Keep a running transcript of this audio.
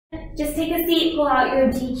just take a seat, pull out your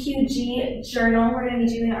DQG journal. We're going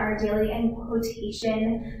to be doing our daily and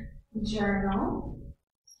quotation journal.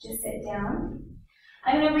 Just sit down.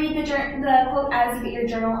 I'm going to read the quote as you get your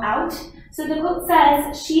journal out. So the quote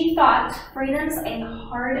says, "She thought freedom's a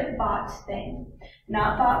hard-bought thing,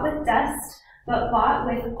 not bought with dust, but bought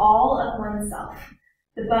with all of oneself,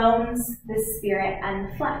 the bones, the spirit,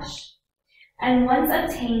 and the flesh. And once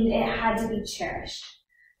obtained, it had to be cherished,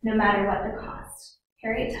 no matter what the cost."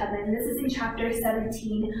 Harriet Tubman. This is in chapter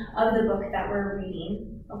 17 of the book that we're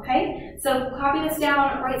reading. Okay? So copy this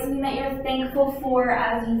down, write something that you're thankful for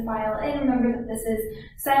as you file in. Remember that this is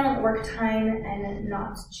silent work time and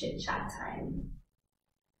not chit-chat time.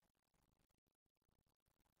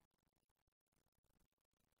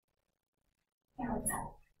 Yeah, what's that?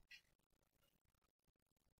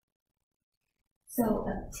 So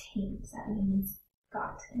obtained, that means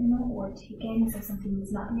gotten or taken, so something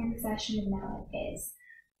was not in your possession and now it is.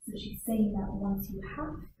 So she's saying that once you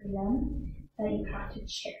have freedom, that you have to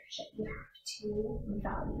cherish it, you have to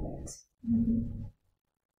value it.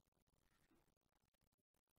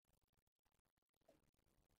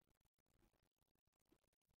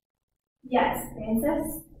 Yes,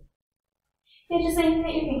 Francis? Yeah, just anything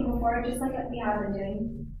that you're thankful for, just like we have been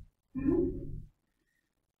doing.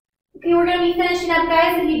 Okay, we're going to be finishing up,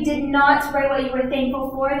 guys. If you did not write what you were thankful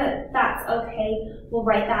for, that's okay. We'll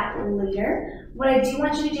write that later. What I do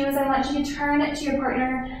want you to do is I want you to turn to your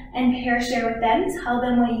partner and pair share with them. Tell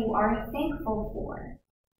them what you are thankful for.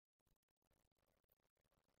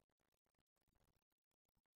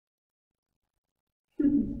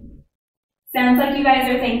 Sounds like you guys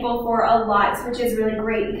are thankful for a lot, which is really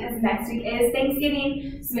great because next week is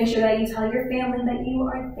Thanksgiving. So make sure that you tell your family that you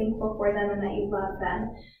are thankful for them and that you love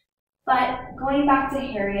them. But going back to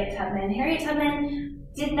Harriet Tubman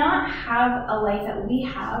did not have a life that we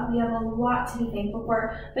have. We have a lot to be thankful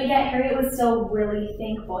for, but yet Harriet was still really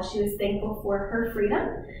thankful. She was thankful for her freedom.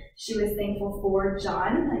 She was thankful for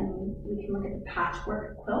John. I mean, we can look at the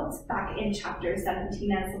patchwork quilt back in chapter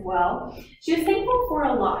 17 as well. She was thankful for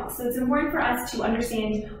a lot, so it's important for us to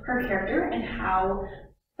understand her character and how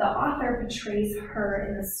the author portrays her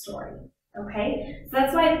in the story. Okay, so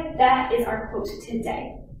that's why that is our quote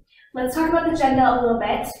today. Let's talk about the agenda a little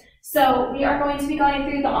bit. So we are going to be going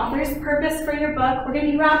through the author's purpose for your book. We're going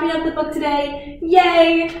to be wrapping up the book today.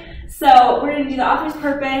 Yay! So we're going to do the author's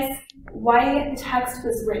purpose, why the text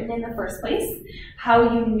was written in the first place,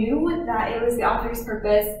 how you knew that it was the author's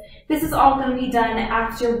purpose. This is all going to be done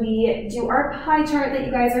after we do our pie chart that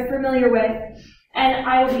you guys are familiar with. And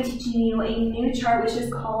I will be teaching you a new chart which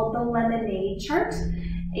is called the lemonade chart,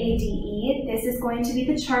 ADE. This is going to be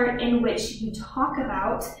the chart in which you talk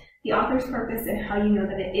about the author's purpose and how you know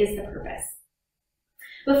that it is the purpose.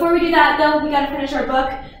 Before we do that, though, we got to finish our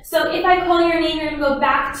book. So if I call your name, you're going to go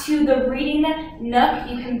back to the reading nook.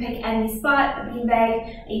 You can pick any spot, a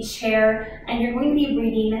beanbag, a chair, and you're going to be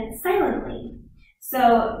reading silently.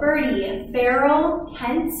 So Birdie, Beryl,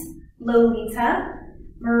 Kent, Lolita,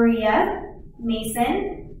 Maria,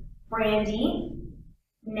 Mason, Brandy,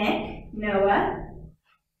 Nick, Noah,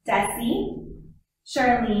 Desi,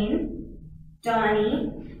 Charlene,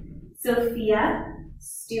 Donnie, Sophia,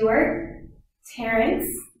 Stuart, Terrence,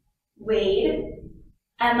 Wade,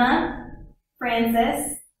 Emma,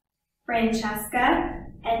 Francis, Francesca,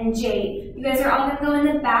 and Jade. You guys are all going to go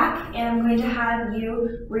in the back, and I'm going to have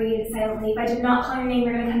you read silently. If I did not call your name,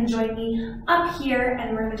 you're going to come join me up here,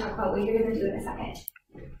 and we're going to talk about what you're going to do in a second.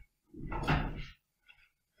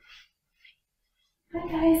 Hi,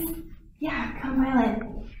 guys. Yeah, come file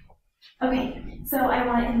in. Okay, so I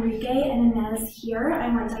want Enrique and Inez here. I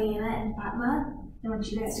want Diana and Fatma. I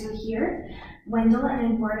want you guys to go here. Wendell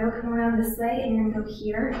and Eduardo come around this way, and you're going to go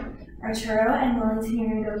here. Arturo and Wellington, you're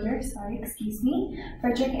going to go here. Sorry, excuse me.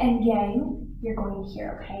 Frederick and Yang, you're going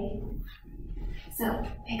here, okay? So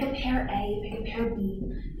pick a pair A, pick a pair B.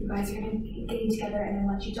 You guys are going to be getting together, and I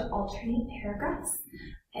want you to alternate paragraphs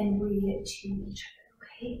and read it to each other,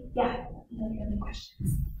 okay? Yeah, if you have any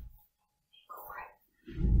questions.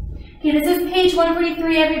 Okay, this is page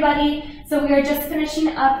 143, everybody. So we are just finishing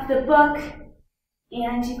up the book,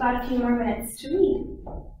 and you've got a few more minutes to read.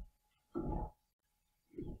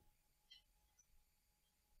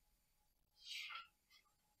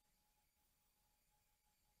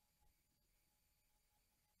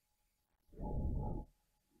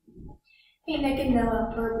 Hey, Nick and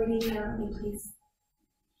Noah, for reading silently, please.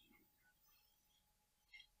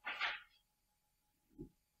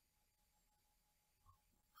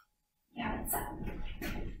 Yeah, what's up?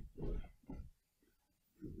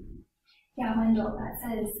 Yeah, Wendell, that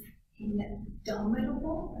says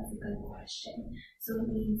indomitable. That's a good question. So it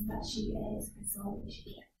means that she is resolved, she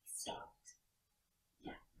can't be stopped.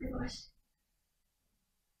 Yeah, good question.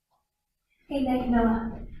 Hey, Nick,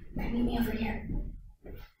 Noah, meet me over here.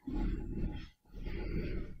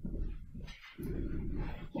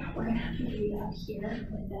 Yeah, we're going to have you read out here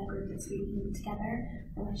with the group that's reading together.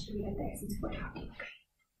 I want you to read up there since we're talking, okay?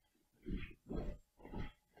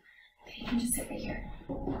 Okay, you can just sit right here.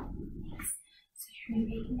 Thanks. So you're going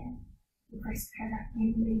to be reading the first paragraph,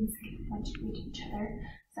 maybe reading the second. I want you to read to each other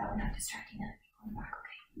so that we're not distracting other people in the back,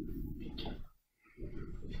 okay? Thank you.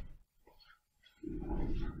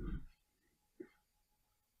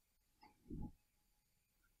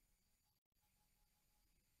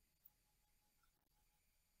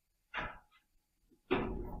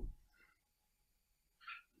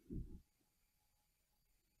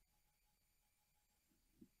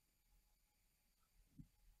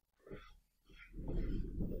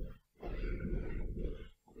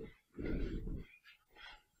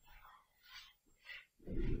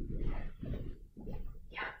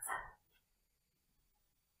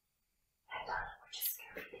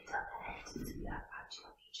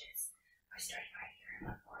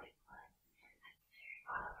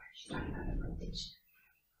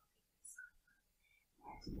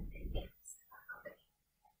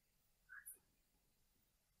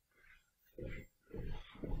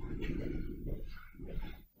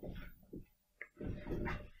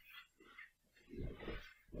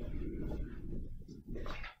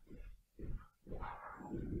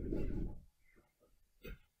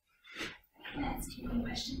 Any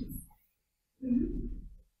questions? Mm-hmm.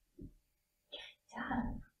 Yeah.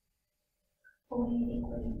 What do you think?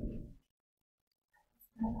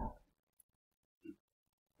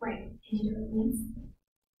 Right. Can you do it, please?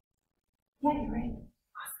 Yeah, you're right.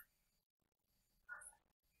 Awesome.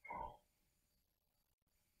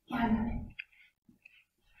 Yeah, I'm on it.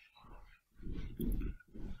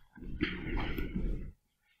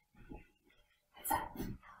 What's that?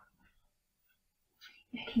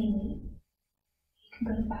 Yeah, can you leave? You can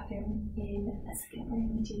go to the bathroom in a second. We're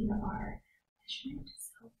going to do our measurement,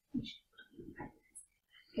 so you should be able to leave 5 minutes.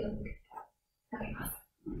 Good. Okay, awesome.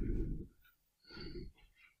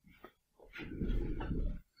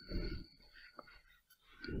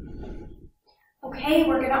 Okay,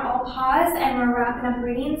 we're going to all pause and we're wrapping up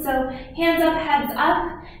reading. So hands up, heads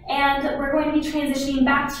up, and we're going to be transitioning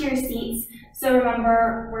back to your seats. So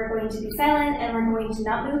remember, we're going to be silent and we're going to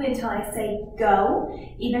not move until I say go.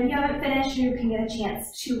 Even if you haven't finished, you can get a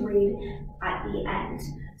chance to read at the end.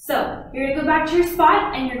 So you're going to go back to your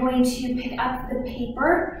spot and you're going to pick up the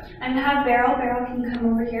paper. I'm going to have Beryl. Beryl, can you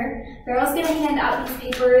come over here? Beryl's going to hand out these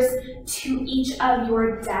papers to each of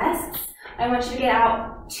your desks. I want you to get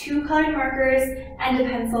out 2 colored markers and a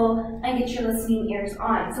pencil and get your listening ears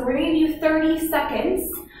on. So we're going to do 30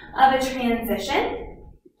 seconds of a transition.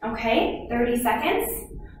 Okay, 30 seconds.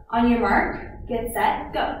 On your mark, get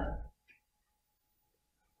set, go.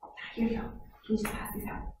 Here you go. Can you just pass these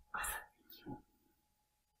out? Awesome.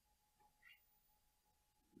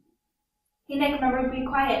 Hey Nick, remember to be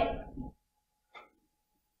quiet.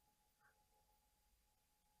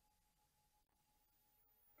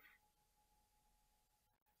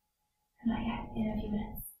 Not yet, in a few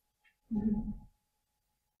minutes.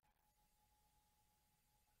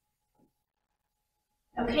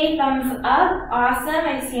 Okay, thumbs up, awesome,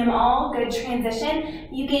 I see them all, good transition.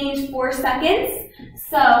 You gained 4 seconds,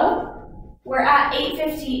 so we're at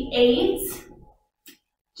 8:58.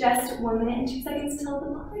 Just 1 minute and 2 seconds till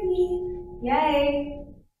the party. Yay.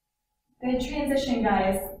 Good transition,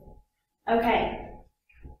 guys. Okay.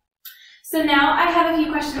 So now I have a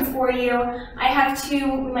few questions for you. I have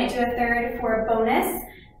 2, we might do a third for a bonus.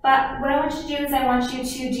 But what I want you to do is I want you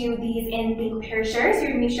to do these in big pair shares.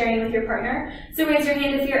 You're going to be sharing with your partner. So raise your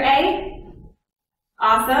hand if you're A.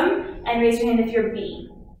 Awesome. And raise your hand if you're B.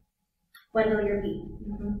 Wendell, you're B.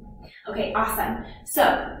 Okay, awesome. So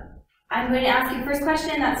I'm going to ask you the first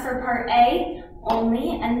question. That's for part A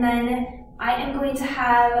only. And then I am going to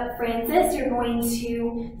have Francis. You're going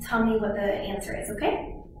to tell me what the answer is, okay?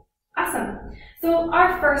 Awesome. So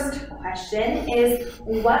our first question is,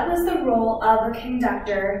 what was the role of a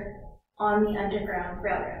conductor on the Underground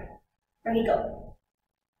Railroad? Ready, go.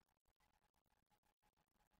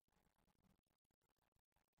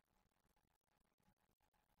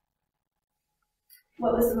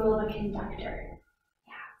 What was the role of a conductor?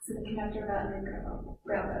 Yeah, so the conductor of the Underground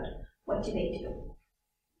Railroad, what do they do?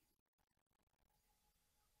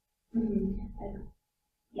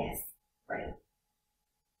 Yes, right.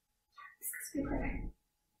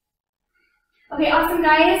 Okay, awesome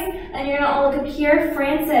guys, and you're gonna all look up here.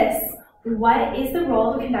 Francis, what is the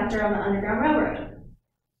role of a conductor on the Underground Railroad?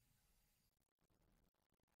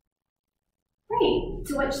 Great.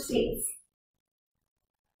 To which states?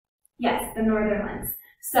 Yes, the northern ones.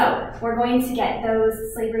 So we're going to get those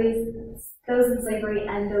in slavery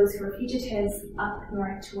and those who are fugitives up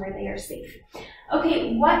north to where they are safe.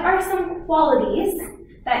 Okay, what are some qualities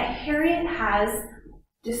that Harriet has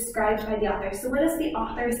described by the author? So what does the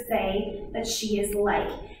author say that she is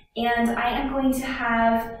like? And I am going to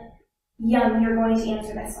have Young, you're going to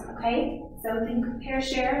answer this one, okay? So think, compare,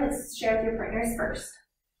 share. Let's share with your partners first.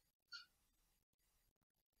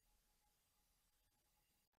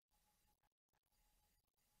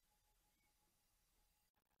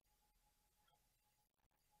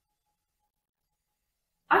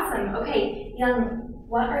 Awesome. Okay, Young,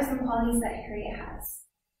 what are some qualities that Harriet has?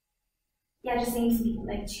 Yeah, just name some,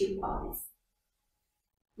 like 2 qualities.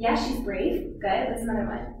 Yeah, she's brave. Good. What's another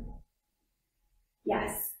one?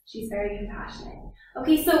 Yes, she's very compassionate.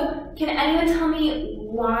 Okay, so can anyone tell me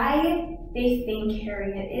why they think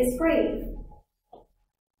Harriet is brave?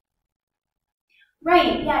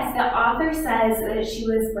 Right, yes, the author says that she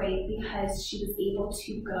was brave because she was able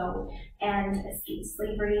to go and escape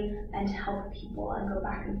slavery and help people and go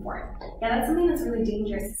back and forth. Yeah, that's something that's really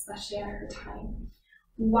dangerous, especially at her time.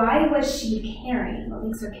 Why was she caring? What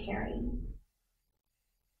makes her caring?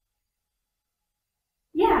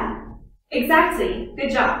 Yeah, exactly.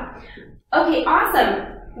 Good job. Okay, awesome.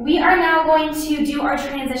 We are now going to do our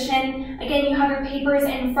transition. Again, you have your papers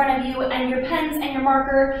in front of you and your pens and your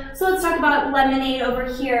marker. So let's talk about lemonade over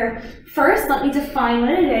here. First, let me define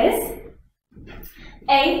what it is.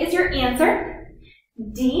 A is your answer.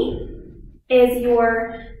 D is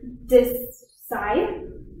your decide.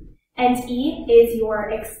 And E is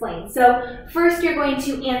your explain. So first you're going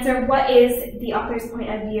to answer what is the author's point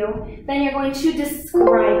of view. Then you're going to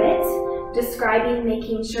describe it. Describing,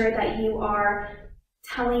 making sure that you are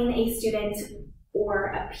telling a student or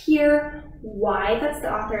a peer why that's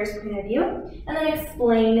the author's point of view. And then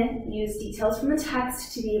explain, use details from the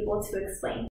text to be able to explain.